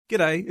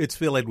G'day, it's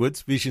Phil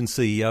Edwards, Vision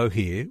CEO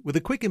here, with a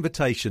quick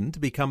invitation to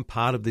become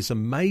part of this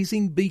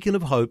amazing beacon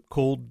of hope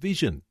called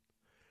Vision.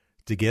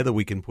 Together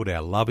we can put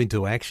our love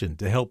into action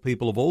to help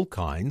people of all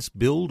kinds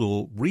build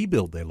or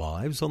rebuild their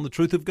lives on the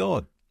truth of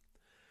God.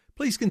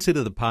 Please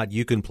consider the part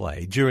you can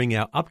play during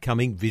our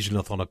upcoming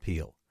Visionathon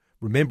appeal,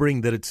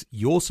 remembering that it's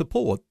your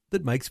support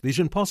that makes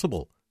Vision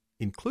possible,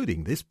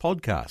 including this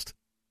podcast.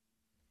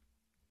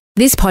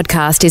 This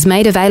podcast is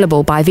made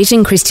available by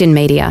Vision Christian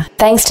Media,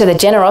 thanks to the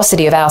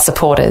generosity of our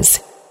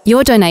supporters.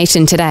 Your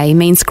donation today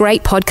means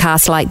great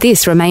podcasts like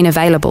this remain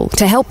available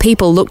to help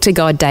people look to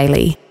God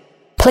daily.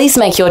 Please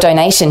make your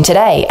donation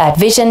today at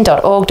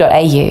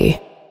vision.org.au.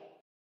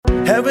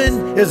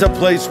 Heaven is a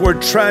place where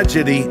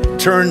tragedy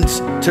turns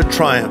to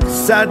triumph,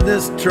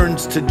 sadness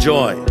turns to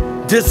joy,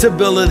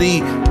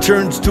 disability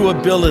turns to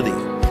ability,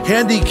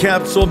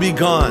 handicaps will be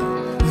gone.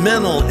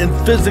 Mental and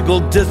physical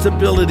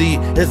disability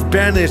is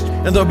banished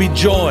and there'll be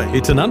joy.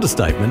 It's an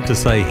understatement to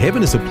say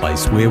heaven is a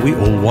place where we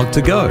all want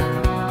to go.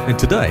 And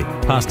today,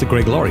 Pastor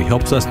Greg Laurie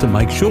helps us to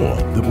make sure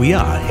that we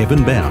are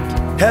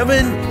heaven-bound.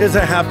 Heaven is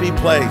a happy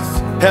place.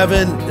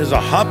 Heaven is a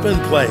hopping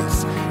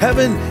place.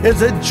 Heaven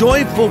is a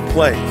joyful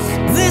place.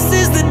 This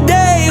is the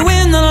day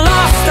when the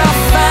lost are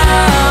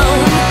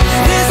found.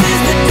 This is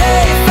the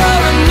day for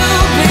a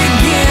new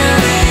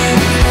beginning.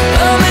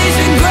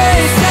 Amazing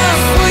grace, how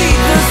sweet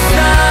the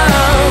sound.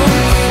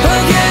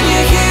 Again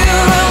you hear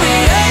all the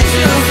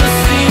angels are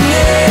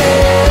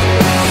singing.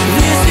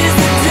 This is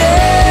the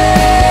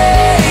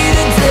day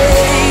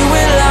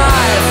when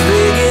life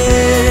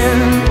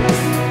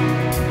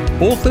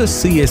begins. Author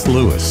C.S.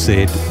 Lewis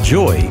said,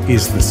 "Joy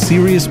is the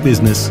serious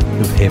business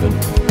of heaven."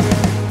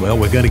 Well,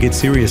 we're going to get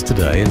serious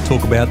today and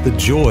talk about the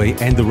joy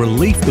and the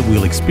relief that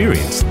we'll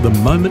experience the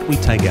moment we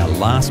take our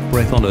last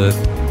breath on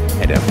earth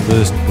and our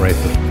first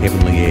breath of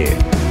heavenly air.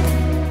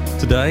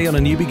 Today on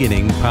A New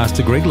Beginning,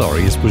 Pastor Greg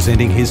Laurie is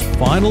presenting his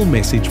final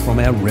message from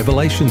our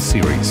Revelation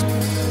series.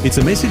 It's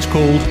a message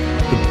called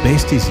 "The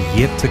Best Is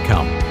Yet to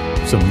Come."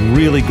 Some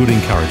really good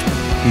encouragement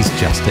is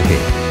just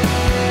ahead.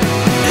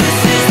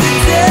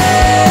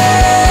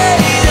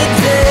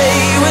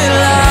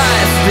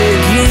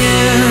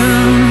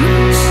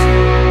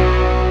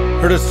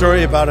 Heard a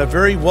story about a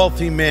very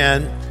wealthy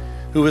man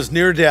who was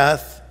near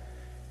death,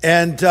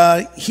 and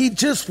he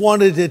just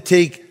wanted to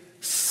take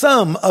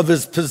some of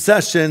his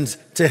possessions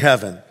to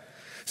heaven.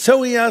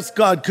 So he asked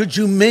God, could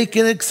you make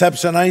an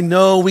exception? I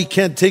know we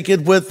can't take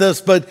it with us,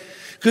 but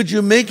could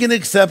you make an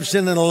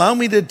exception and allow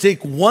me to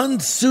take one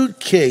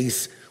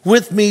suitcase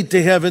with me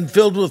to heaven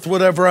filled with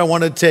whatever I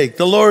want to take?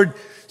 The Lord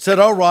said,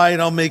 all right,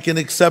 I'll make an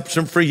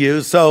exception for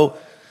you. So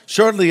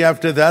shortly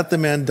after that, the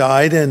man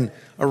died and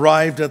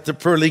arrived at the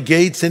pearly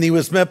gates, and he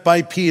was met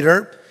by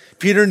Peter.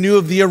 Peter knew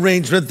of the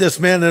arrangement this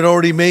man had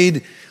already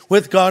made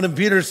with God, and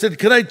Peter said,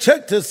 could I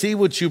check to see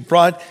what you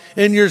brought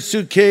in your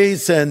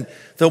suitcase? And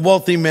the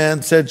wealthy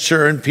man said,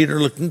 sure. And Peter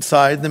looked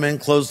inside, and the man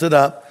closed it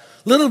up.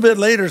 A little bit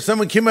later,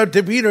 someone came up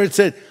to Peter and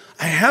said,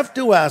 I have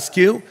to ask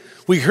you,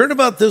 we heard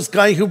about this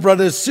guy who brought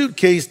his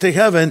suitcase to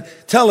heaven.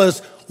 Tell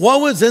us,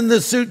 what was in the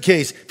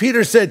suitcase?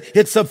 Peter said,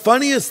 it's the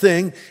funniest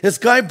thing. This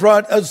guy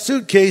brought a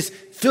suitcase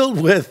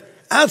filled with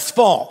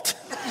asphalt.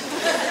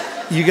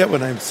 You get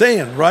what I'm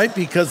saying, right?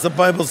 Because the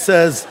Bible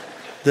says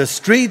the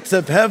streets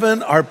of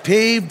heaven are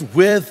paved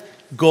with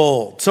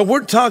gold. So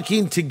we're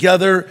talking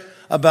together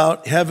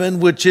about heaven,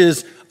 which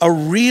is a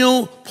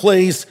real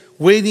place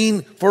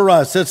waiting for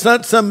us. It's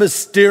not some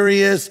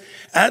mysterious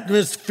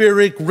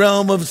atmospheric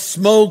realm of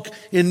smoke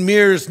and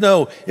mirrors.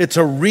 No, it's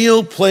a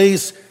real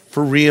place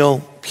for real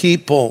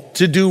people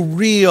to do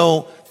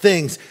real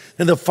things.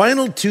 In the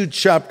final two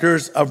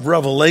chapters of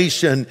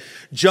Revelation,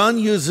 John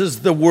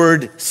uses the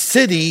word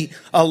city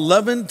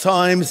 11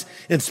 times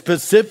in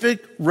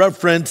specific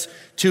reference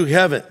to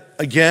heaven.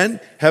 Again,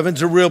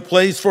 heaven's a real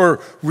place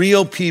for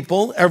real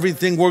people.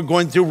 Everything we're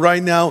going through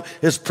right now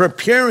is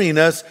preparing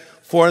us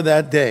for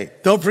that day.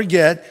 Don't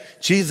forget,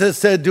 Jesus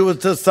said to his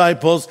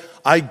disciples,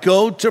 I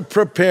go to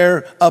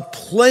prepare a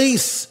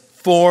place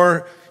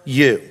for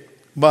you.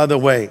 By the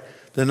way,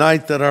 the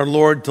night that our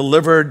Lord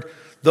delivered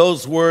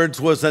those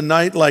words was a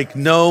night like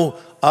no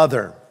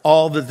other.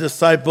 All the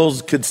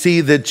disciples could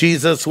see that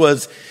Jesus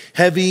was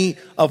heavy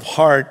of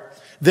heart.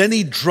 Then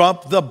he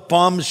dropped the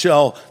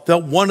bombshell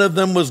that one of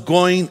them was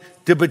going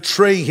to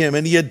betray him.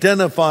 And he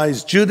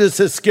identifies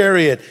Judas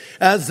Iscariot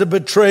as the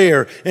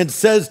betrayer and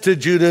says to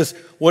Judas,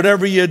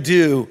 whatever you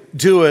do,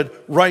 do it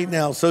right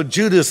now. So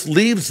Judas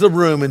leaves the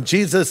room, and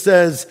Jesus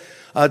says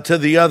to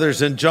the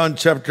others in John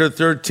chapter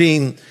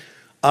 13,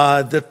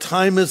 the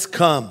time has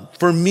come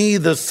for me,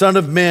 the Son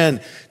of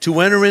Man, to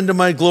enter into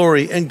my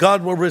glory, and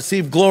God will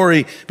receive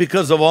glory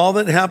because of all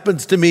that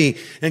happens to me,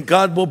 and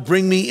God will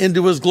bring me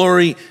into his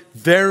glory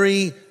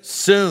very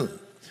soon.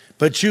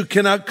 But you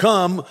cannot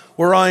come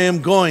where I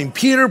am going.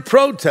 Peter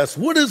protests.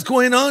 What is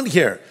going on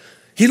here?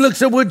 He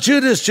looks at what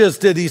Judas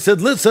just did. He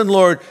said, listen,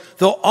 Lord,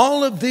 though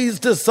all of these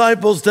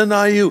disciples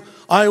deny you,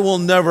 I will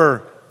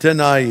never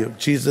deny you.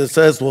 Jesus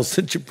says, well,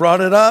 since you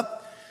brought it up,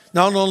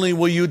 not only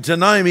will you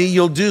deny me,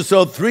 you'll do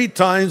so 3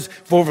 times,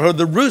 for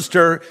the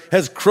rooster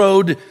has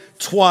crowed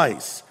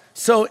twice.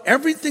 So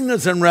everything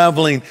is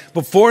unraveling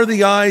before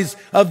the eyes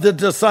of the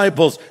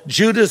disciples.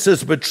 Judas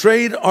has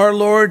betrayed our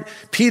Lord.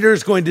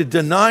 Peter's going to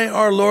deny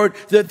our Lord.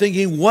 They're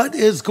thinking, what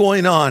is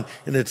going on?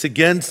 And it's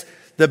against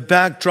the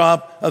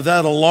backdrop of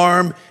that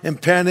alarm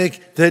and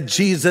panic that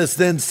Jesus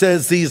then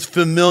says these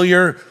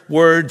familiar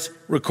words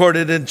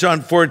recorded in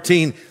John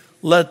 14.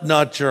 Let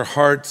not your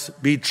hearts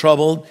be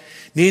troubled,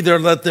 neither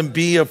let them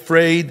be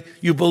afraid.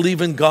 You believe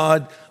in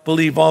God,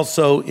 believe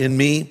also in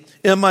me.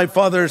 In my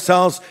Father's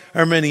house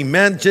are many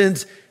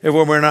mansions. If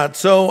it were not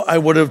so, I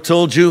would have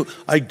told you,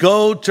 I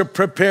go to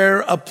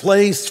prepare a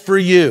place for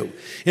you.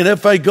 And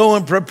if I go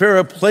and prepare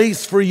a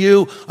place for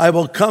you, I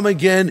will come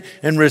again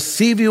and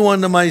receive you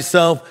unto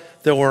myself,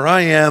 that where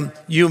I am,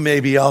 you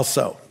may be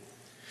also.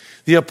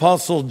 The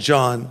Apostle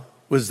John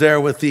was there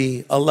with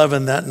the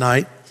 11 that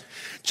night.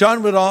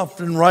 John would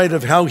often write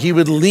of how he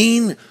would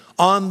lean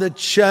on the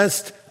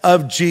chest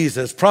of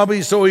Jesus,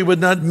 probably so he would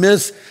not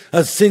miss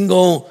a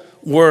single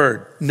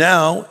word.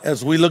 Now,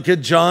 as we look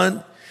at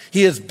John,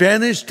 he is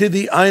banished to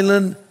the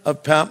island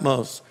of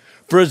Patmos.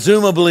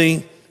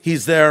 Presumably,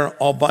 he's there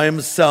all by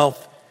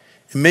himself.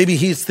 And maybe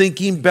he's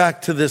thinking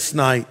back to this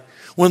night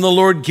when the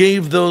Lord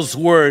gave those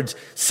words.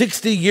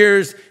 60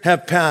 years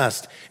have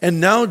passed,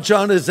 and now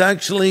John has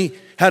actually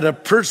had a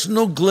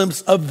personal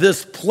glimpse of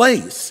this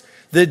place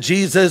that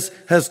Jesus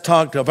has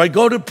talked of. I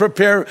go to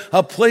prepare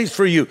a place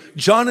for you.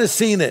 John has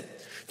seen it.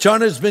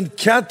 John has been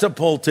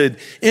catapulted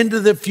into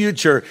the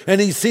future,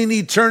 and he's seen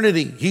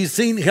eternity. He's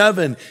seen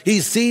heaven.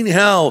 He's seen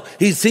hell.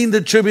 He's seen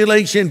the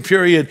tribulation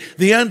period,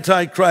 the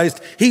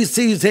Antichrist. He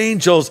sees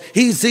angels.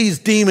 He sees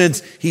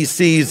demons. He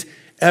sees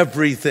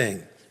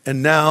everything.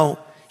 And now,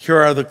 here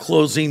are the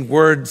closing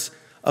words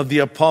of the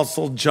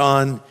Apostle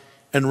John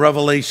in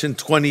Revelation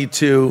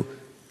 22.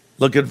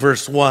 Look at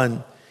verse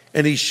 1.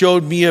 And he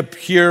showed me a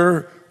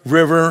pure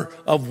river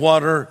of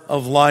water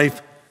of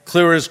life,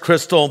 clear as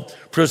crystal,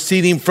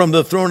 proceeding from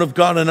the throne of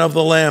God and of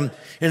the Lamb.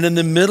 And in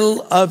the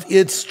middle of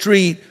its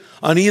street,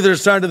 on either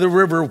side of the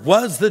river,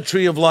 was the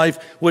tree of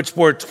life, which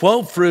bore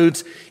 12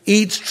 fruits,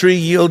 each tree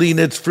yielding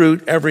its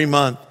fruit every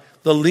month.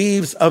 The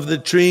leaves of the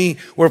tree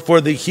were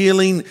for the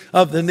healing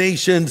of the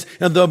nations,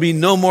 and there'll be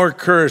no more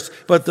curse,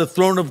 but the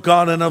throne of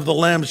God and of the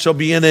Lamb shall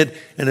be in it,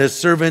 and his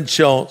servants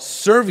shall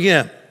serve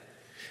him,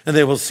 and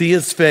they will see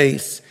his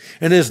face,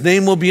 and his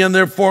name will be on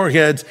their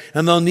foreheads,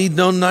 and they'll need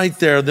no night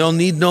there. They'll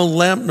need no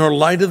lamp nor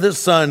light of the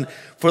sun,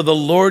 for the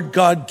Lord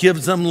God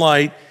gives them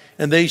light,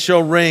 and they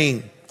shall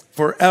reign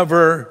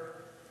forever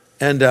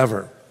and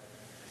ever.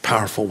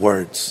 Powerful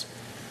words.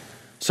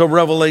 So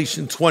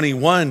Revelation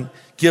 21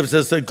 gives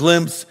us a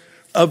glimpse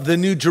of the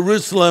New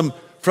Jerusalem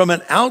from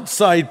an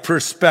outside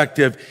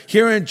perspective.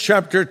 Here in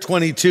chapter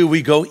 22,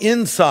 we go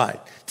inside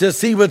to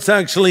see what's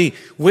actually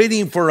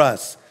waiting for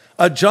us.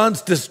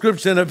 John's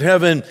description of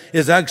heaven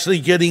is actually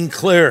getting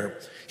clear.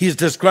 He's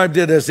described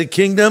it as a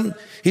kingdom.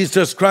 He's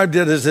described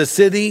it as a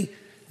city.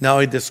 Now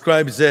he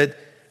describes it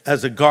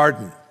as a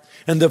garden.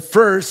 In the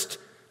first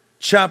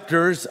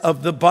chapters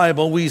of the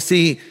Bible, we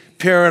see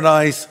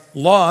paradise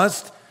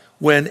lost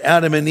when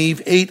Adam and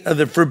Eve ate of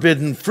the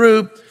forbidden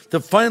fruit.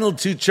 The final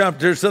 2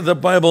 chapters of the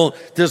Bible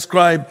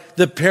describe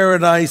the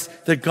paradise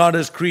that God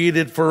has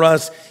created for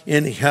us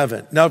in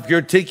heaven. Now, if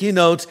you're taking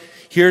notes,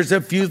 here's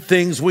a few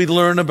things we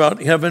learn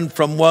about heaven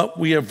from what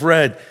we have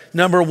read.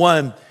 Number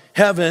 1,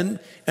 heaven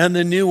and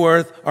the new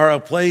earth are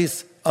a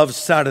place of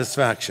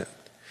satisfaction.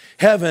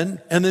 Heaven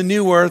and the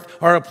new earth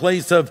are a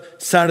place of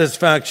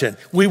satisfaction.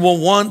 We will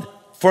want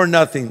for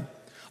nothing.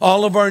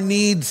 All of our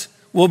needs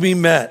will be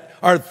met.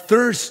 Our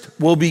thirst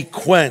will be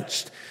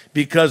quenched.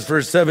 Because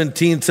verse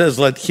 17 says,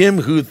 let him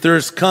who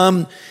thirsts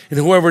come, and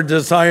whoever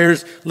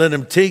desires, let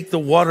him take the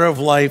water of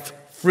life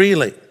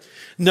freely.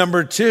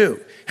 Number 2,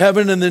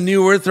 heaven and the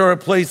new earth are a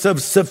place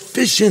of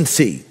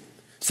sufficiency.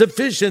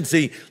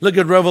 Sufficiency. Look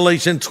at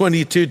Revelation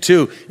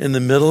 22:2. In the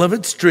middle of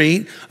its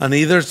street, on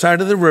either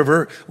side of the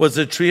river, was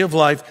a tree of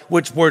life,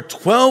 which bore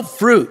 12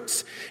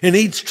 fruits, and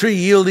each tree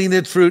yielding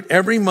its fruit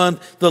every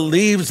month. The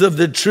leaves of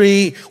the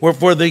tree were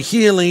for the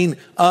healing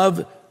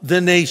of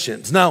the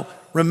nations. Now,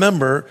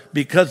 remember,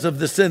 because of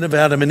the sin of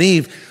Adam and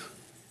Eve,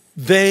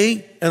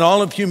 they and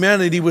all of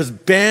humanity was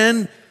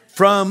banned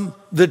from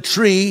the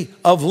tree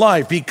of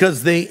life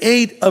because they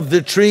ate of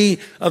the tree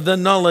of the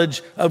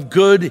knowledge of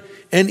good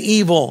and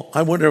evil.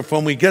 I wonder if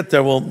when we get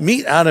there, we'll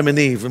meet Adam and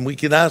Eve and we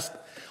can ask,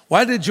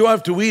 why did you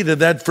have to eat of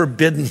that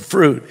forbidden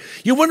fruit?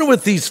 You wonder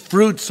what these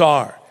fruits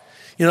are.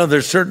 You know,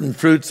 there's certain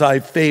fruits I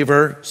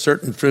favor,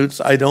 certain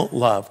fruits I don't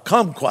love.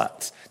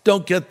 Kumquats,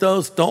 don't get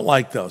those, don't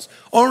like those.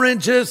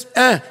 Oranges,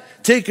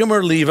 take them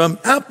or leave them.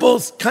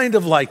 Apples, kind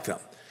of like them.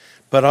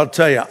 But I'll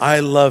tell you,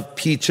 I love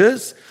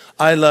peaches.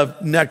 I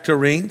love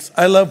nectarines.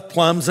 I love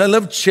plums. I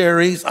love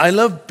cherries. I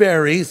love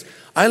berries.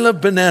 I love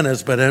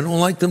bananas, but I don't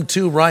like them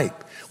too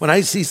ripe. When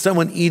I see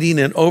someone eating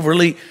an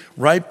overly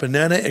ripe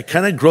banana, it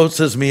kind of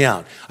grosses me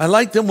out. I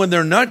like them when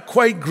they're not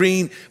quite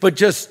green, but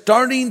just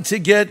starting to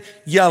get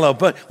yellow.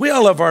 But we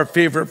all have our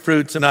favorite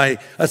fruits, and I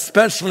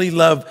especially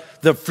love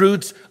the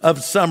fruits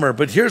of summer.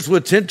 But here's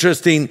what's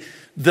interesting.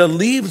 The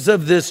leaves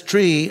of this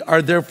tree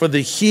are there for the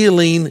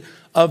healing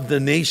of the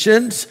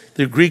nations.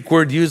 The Greek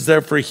word used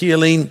there for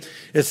healing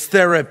is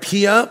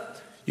therapia.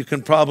 You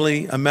can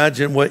probably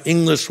imagine what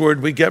English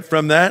word we get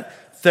from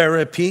that,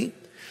 therapy.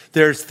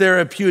 There's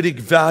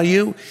therapeutic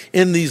value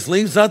in these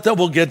leaves. Not that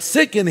we'll get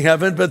sick in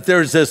heaven, but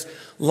there's this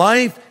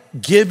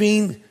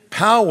life-giving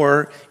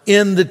power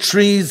in the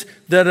trees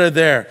that are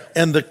there.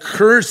 And the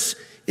curse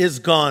is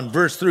gone.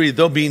 Verse 3,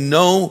 there'll be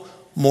no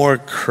more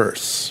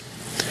curse.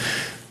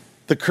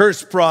 The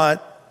curse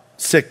brought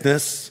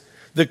sickness.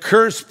 The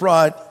curse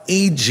brought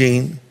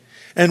aging.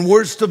 And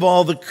worst of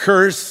all, the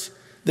curse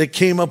that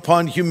came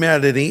upon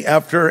humanity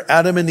after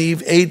Adam and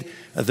Eve ate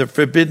of the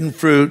forbidden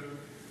fruit,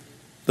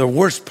 the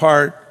worst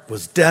part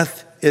was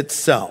death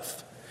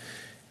itself.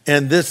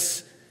 And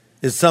this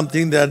is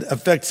something that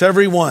affects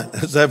everyone.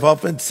 As I've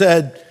often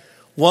said,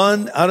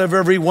 1 out of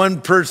every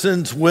 1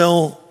 persons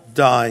will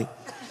die.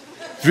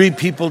 3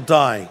 people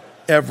die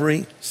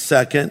every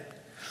second.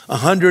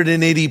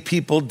 180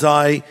 people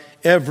die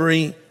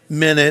every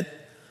minute.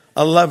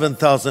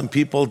 11,000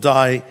 people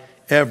die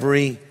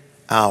every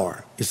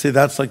hour. You see,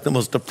 that's like the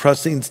most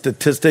depressing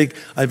statistic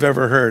I've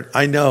ever heard.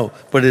 I know,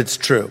 but it's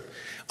true.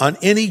 On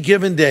any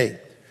given day,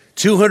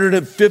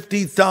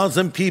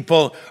 250,000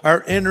 people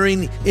are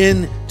entering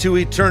into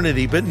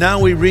eternity. But now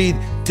we read,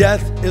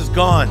 death is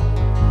gone.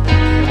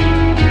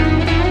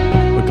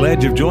 We're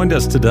glad you've joined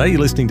us today. You're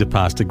listening to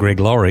Pastor Greg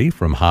Laurie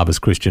from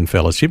Harvest Christian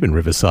Fellowship in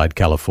Riverside,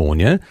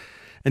 California.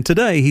 And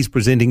today he's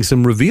presenting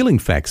some revealing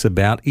facts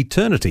about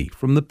eternity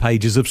from the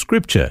pages of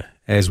Scripture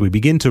as we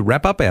begin to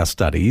wrap up our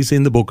studies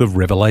in the book of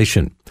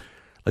Revelation.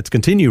 Let's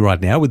continue right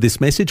now with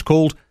this message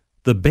called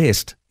The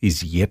Best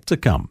Is Yet to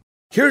Come.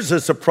 Here's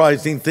a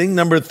surprising thing.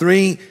 Number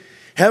 3,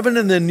 heaven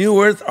and the new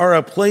earth are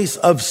a place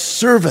of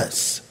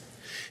service.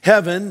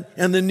 Heaven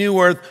and the new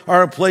earth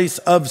are a place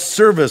of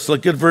service.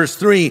 Look at verse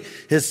 3.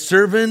 His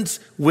servants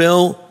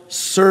will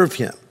serve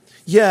him.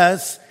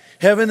 Yes,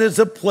 heaven is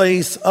a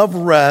place of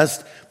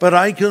rest, but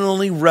I can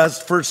only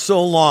rest for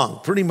so long.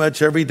 Pretty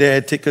much every day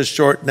I take a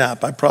short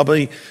nap. I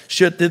probably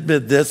shouldn't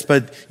admit this,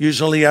 but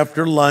usually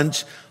after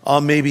lunch, I'll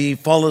maybe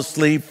fall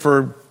asleep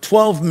for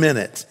 12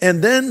 minutes,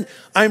 and then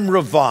I'm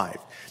revived.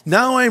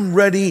 Now I'm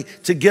ready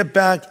to get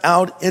back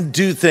out and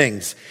do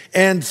things.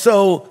 And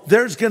so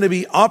there's going to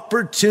be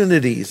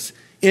opportunities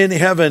in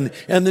heaven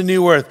and the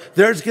new earth.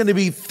 There's going to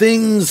be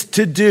things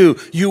to do.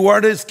 You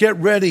artists, get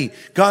ready.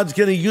 God's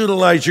going to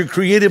utilize your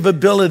creative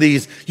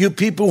abilities. You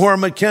people who are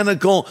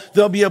mechanical,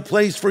 there'll be a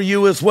place for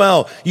you as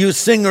well. You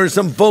singers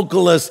and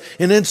vocalists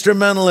and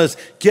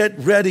instrumentalists, get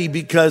ready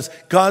because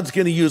God's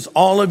going to use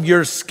all of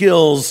your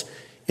skills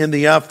in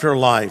the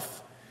afterlife.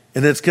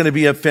 And it's going to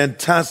be a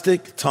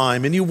fantastic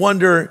time. And you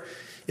wonder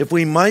if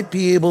we might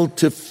be able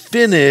to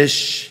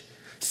finish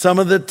some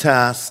of the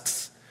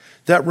tasks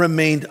that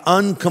remained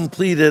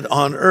uncompleted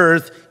on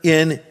earth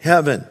in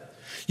heaven.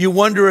 You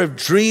wonder if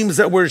dreams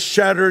that were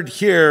shattered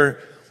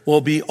here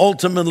will be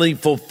ultimately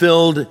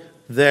fulfilled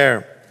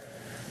there.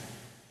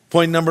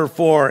 Point number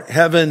 4,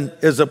 heaven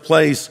is a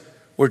place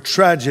where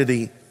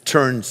tragedy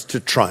turns to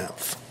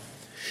triumph.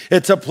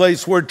 It's a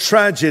place where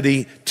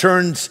tragedy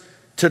turns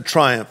to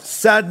triumph.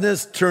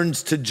 Sadness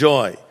turns to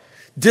joy.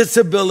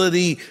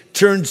 Disability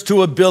turns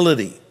to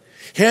ability.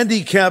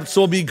 Handicaps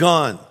will be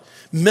gone.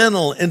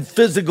 Mental and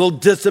physical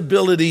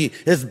disability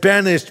is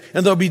banished,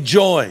 and there'll be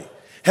joy.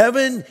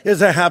 Heaven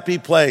is a happy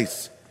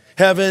place.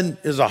 Heaven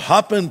is a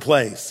hopping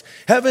place.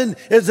 Heaven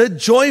is a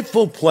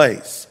joyful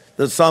place.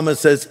 The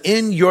psalmist says,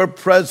 in your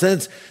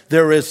presence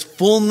there is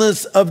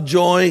fullness of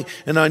joy,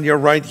 and on your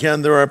right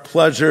hand there are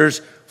pleasures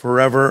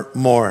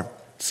forevermore.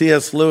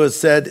 C.S.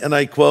 Lewis said, and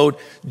I quote,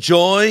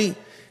 joy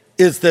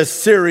is the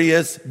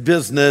serious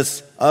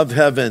business of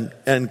heaven,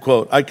 end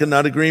quote. I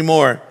cannot agree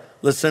more.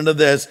 Listen to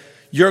this.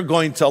 You're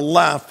going to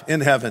laugh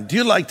in heaven. Do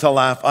you like to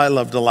laugh? I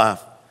love to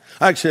laugh.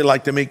 I actually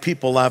like to make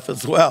people laugh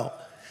as well.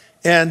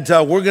 And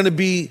we're going to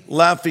be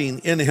laughing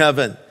in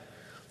heaven.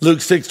 Luke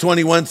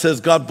 6:21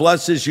 says, God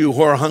blesses you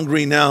who are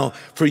hungry now,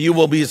 for you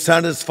will be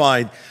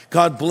satisfied.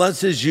 God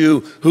blesses you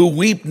who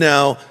weep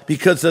now,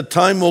 because the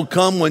time will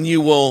come when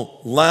you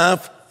will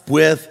laugh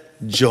with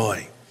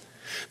joy.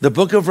 The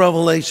book of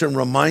Revelation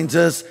reminds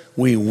us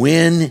we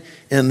win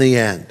in the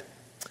end.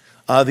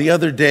 The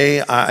other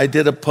day, I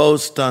did a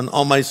post on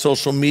all my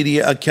social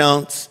media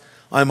accounts.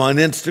 I'm on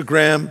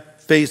Instagram,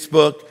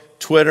 Facebook,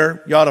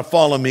 Twitter. You ought to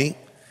follow me.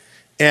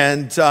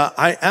 And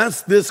I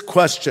asked this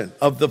question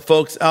of the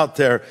folks out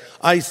there.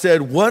 I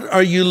said, what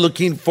are you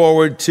looking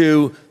forward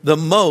to the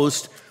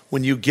most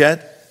when you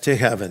get to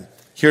heaven?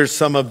 Here's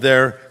some of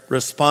their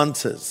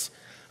responses.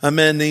 A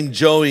man named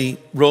Joey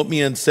wrote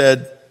me and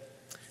said,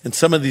 and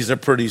some of these are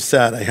pretty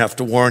sad, I have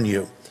to warn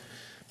you,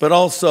 but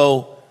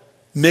also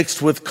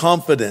mixed with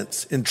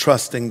confidence in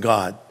trusting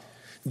God.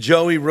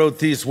 Joey wrote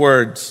these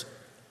words,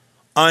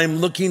 I'm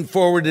looking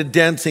forward to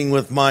dancing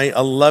with my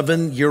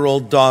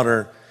 11-year-old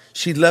daughter.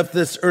 She left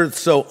this earth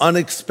so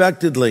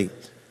unexpectedly.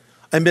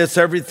 I miss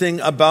everything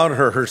about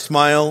her, her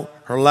smile,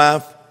 her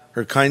laugh,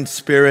 her kind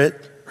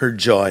spirit, her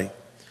joy.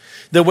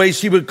 The way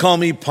she would call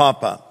me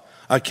Papa.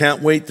 I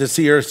can't wait to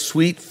see her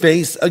sweet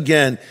face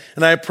again.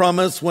 And I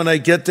promise when I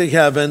get to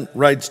heaven,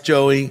 writes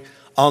Joey,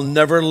 I'll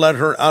never let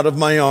her out of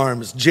my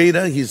arms.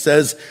 Jada, he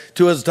says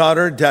to his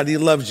daughter, Daddy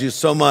loves you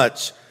so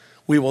much.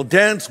 We will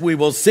dance, we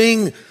will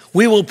sing,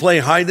 we will play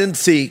hide and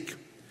seek.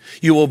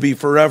 You will be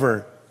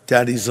forever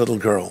Daddy's little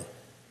girl.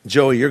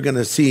 Joey, you're going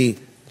to see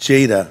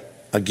Jada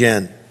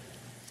again.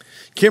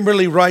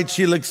 Kimberly writes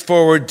she looks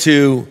forward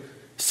to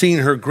seeing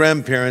her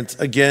grandparents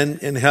again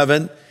in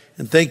heaven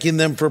and thanking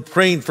them for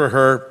praying for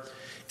her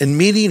and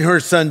meeting her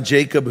son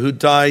Jacob, who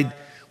died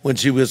when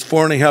she was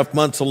 4.5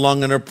 months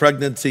along in her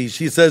pregnancy.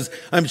 She says,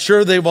 I'm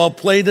sure they've all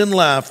played and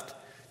laughed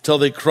till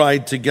they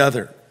cried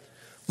together.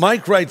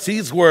 Mike writes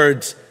these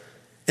words,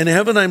 in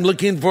heaven I'm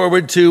looking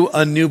forward to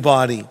a new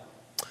body.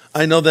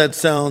 I know that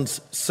sounds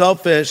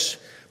selfish,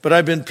 but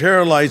I've been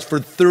paralyzed for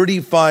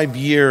 35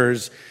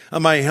 years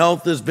and my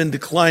health has been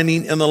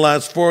declining in the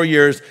last 4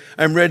 years.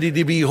 I'm ready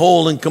to be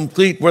whole and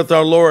complete with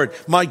our Lord.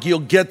 Mike, you'll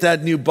get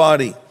that new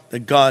body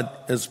that God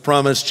has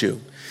promised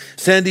you.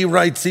 Sandy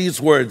writes these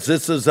words.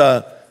 This is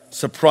a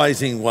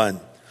surprising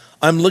one.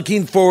 I'm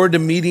looking forward to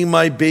meeting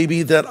my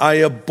baby that I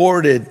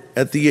aborted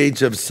at the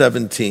age of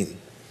 17.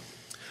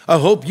 I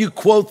hope you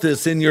quote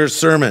this in your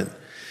sermon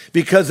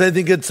because I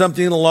think it's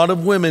something a lot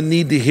of women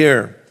need to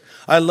hear.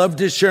 I love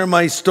to share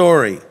my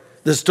story,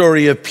 the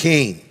story of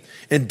pain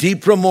and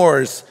deep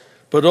remorse,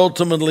 but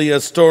ultimately a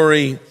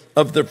story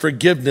of the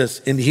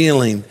forgiveness and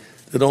healing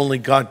that only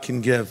God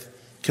can give.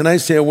 Can I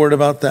say a word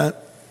about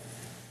that?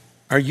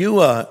 Are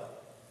you a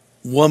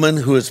woman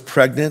who is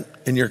pregnant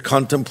and you're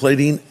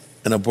contemplating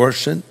an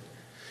abortion?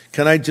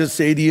 Can I just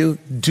say to you,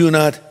 do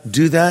not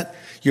do that.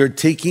 You're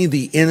taking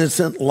the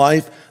innocent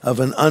life of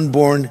an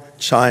unborn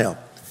child.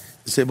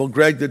 You say, well,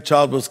 Greg, the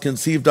child was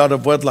conceived out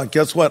of wedlock.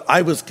 Guess what?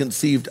 I was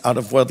conceived out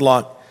of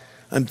wedlock.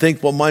 I'm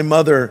thankful my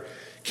mother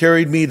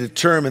carried me to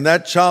term, and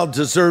that child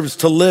deserves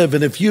to live.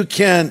 And if you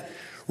can't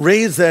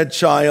raise that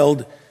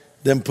child,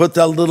 then put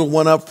that little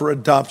one up for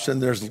adoption.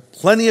 There's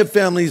plenty of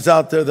families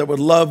out there that would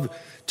love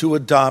to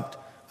adopt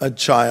a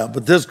child.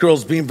 But this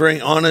girl's being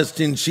very honest,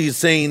 and she's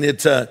saying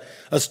it's a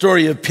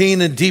story of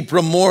pain and deep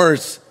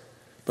remorse.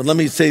 But let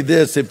me say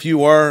this, if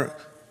you are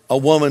a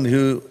woman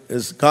who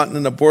has gotten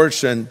an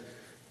abortion,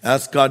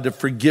 ask God to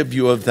forgive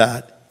you of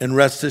that. And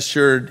rest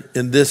assured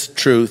in this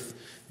truth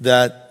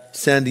that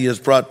Sandy has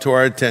brought to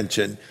our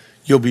attention,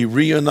 you'll be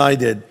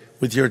reunited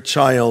with your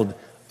child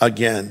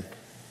again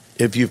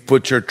if you've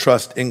put your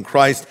trust in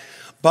Christ.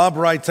 Bob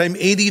writes, I'm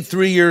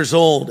 83 years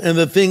old, and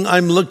the thing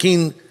I'm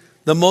looking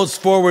the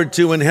most forward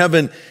to in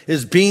heaven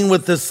is being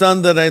with the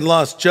son that I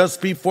lost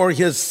just before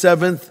his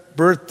 7th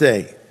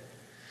birthday.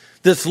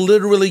 This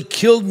literally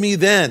killed me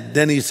then.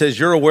 Then he says,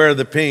 you're aware of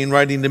the pain,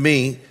 writing to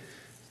me,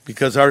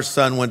 because our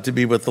son went to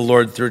be with the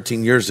Lord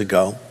 13 years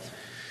ago.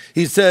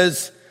 He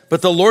says,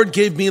 but the Lord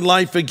gave me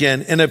life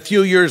again, and a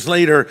few years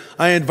later,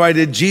 I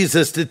invited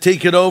Jesus to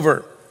take it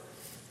over.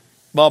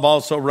 Bob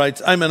also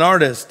writes, I'm an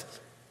artist,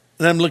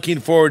 and I'm looking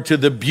forward to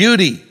the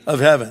beauty of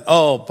heaven.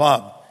 Oh,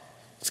 Bob,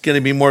 it's going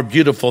to be more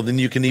beautiful than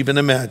you can even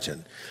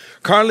imagine.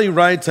 Carly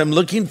writes, I'm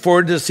looking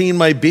forward to seeing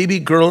my baby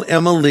girl,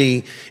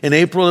 Emily. In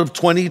April of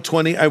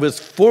 2020, I was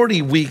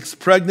 40 weeks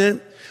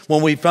pregnant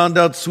when we found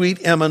out sweet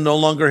Emma no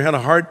longer had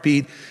a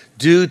heartbeat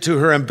due to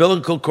her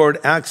umbilical cord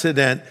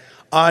accident.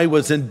 I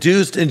was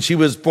induced and she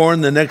was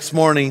born the next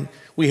morning.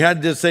 We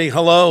had to say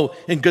hello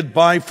and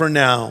goodbye for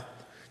now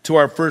to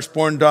our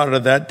firstborn daughter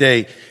that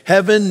day.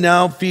 Heaven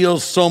now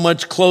feels so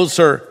much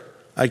closer.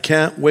 I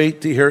can't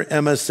wait to hear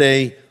Emma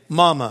say,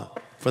 Mama,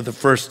 for the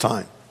first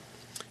time.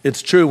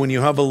 It's true, when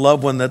you have a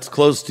loved one that's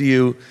close to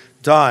you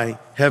die,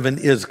 heaven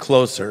is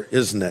closer,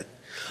 isn't it?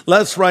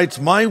 Les writes,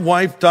 my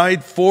wife died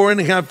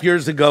 4.5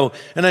 years ago,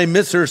 and I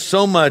miss her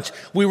so much.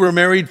 We were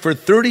married for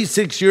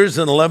 36 years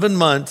and 11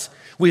 months.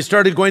 We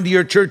started going to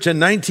your church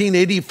in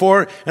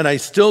 1984, and I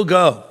still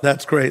go.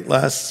 That's great,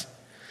 Les.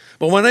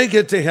 But when I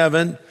get to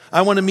heaven,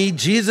 I want to meet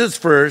Jesus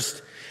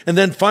first, and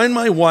then find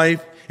my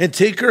wife and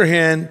take her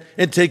hand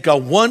and take a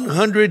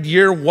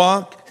 100-year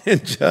walk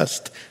and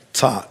just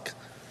talk.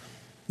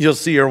 You'll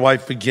see your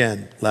wife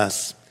again,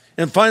 Les.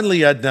 And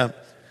finally, Edna.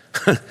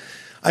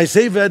 I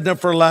save Edna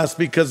for last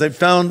because I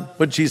found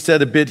what she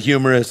said a bit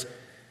humorous.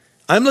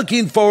 I'm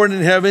looking forward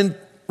in heaven,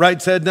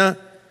 writes Edna,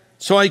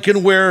 so I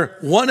can wear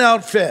one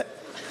outfit.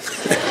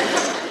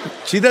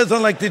 She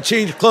doesn't like to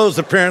change clothes,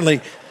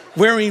 apparently.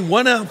 Wearing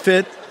one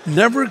outfit,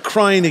 never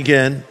crying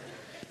again,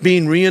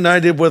 being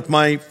reunited with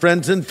my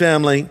friends and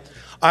family.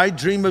 I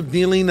dream of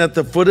kneeling at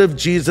the foot of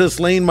Jesus,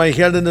 laying my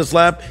head in his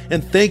lap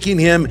and thanking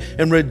him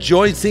and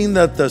rejoicing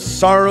that the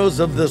sorrows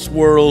of this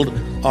world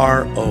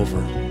are over.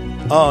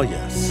 Oh,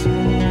 yes.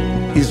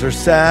 These are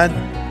sad,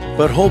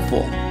 but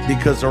hopeful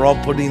because they're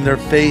all putting their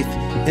faith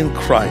in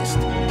Christ.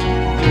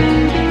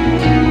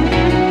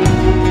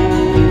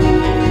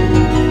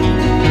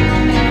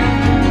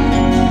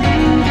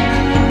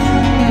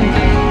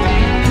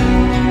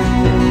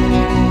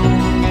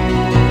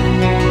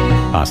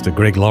 Pastor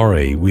Greg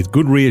Laurie with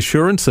good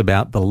reassurance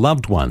about the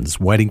loved ones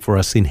waiting for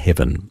us in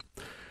heaven.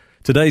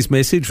 Today's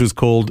message was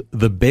called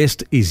The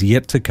Best Is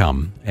Yet to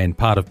Come and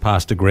part of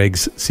Pastor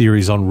Greg's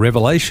series on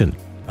Revelation,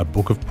 a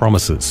book of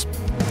promises.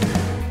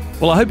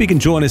 Well, I hope you can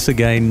join us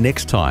again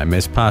next time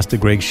as Pastor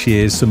Greg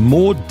shares some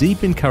more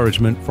deep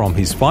encouragement from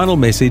his final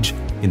message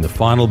in the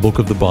final book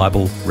of the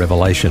Bible,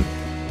 Revelation.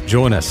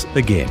 Join us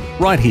again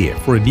right here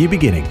for a new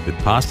beginning with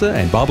Pastor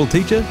and Bible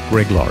teacher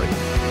Greg Laurie.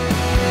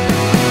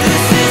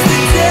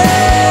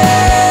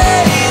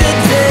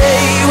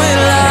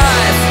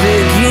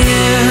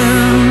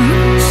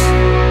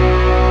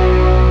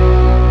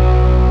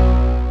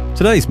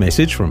 Today's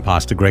message from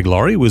Pastor Greg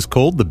Laurie was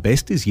called The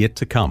Best Is Yet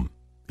to Come.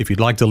 If you'd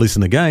like to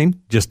listen again,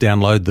 just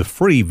download the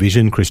free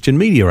Vision Christian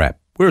Media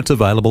app, where it's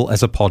available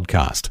as a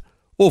podcast.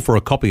 Or for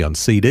a copy on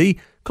CD,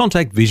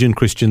 contact Vision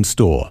Christian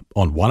Store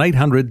on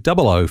 1800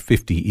 00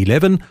 50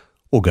 11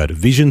 or go to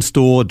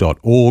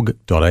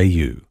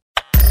visionstore.org.au.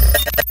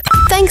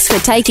 Thanks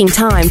for taking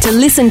time to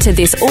listen to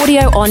this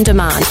audio on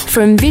demand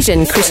from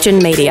Vision Christian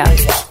Media.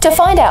 To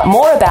find out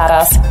more about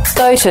us,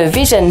 go to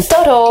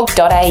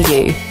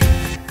vision.org.au.